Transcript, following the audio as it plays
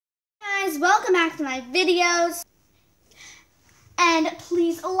guys, welcome back to my videos. And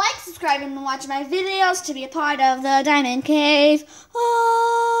please like, subscribe, and watch my videos to be a part of the Diamond Cave.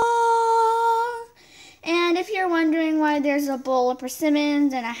 Oh. And if you're wondering why there's a bowl of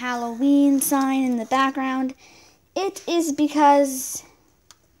persimmons and a Halloween sign in the background, it is because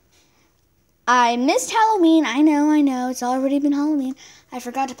I missed Halloween. I know, it's already been Halloween. I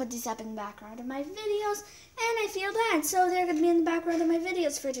forgot to put these up in the background of my videos, and I feel bad, so they're going to be in the background of my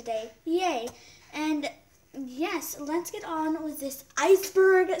videos for today. Yay. And yes, let's get on with this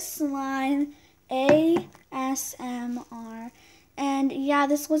iceberg slime A.M.S.R. And yeah,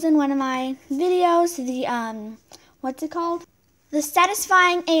 this was in one of my videos, the, what's it called? The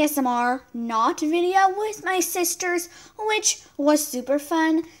satisfying ASMR not video with my sisters, which was super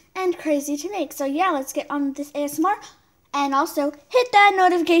fun and crazy to make. So yeah, let's get on with this ASMR. And also, hit that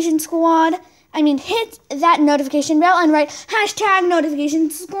notification squad. Hit that notification bell and write hashtag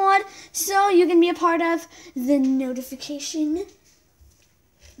notification squad so you can be a part of the notification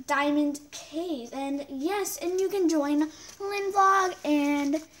Diamond Cave. And yes, and you can join Lynn Vlog.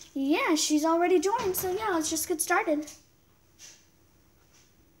 And yeah, she's already joined. So yeah, let's just get started.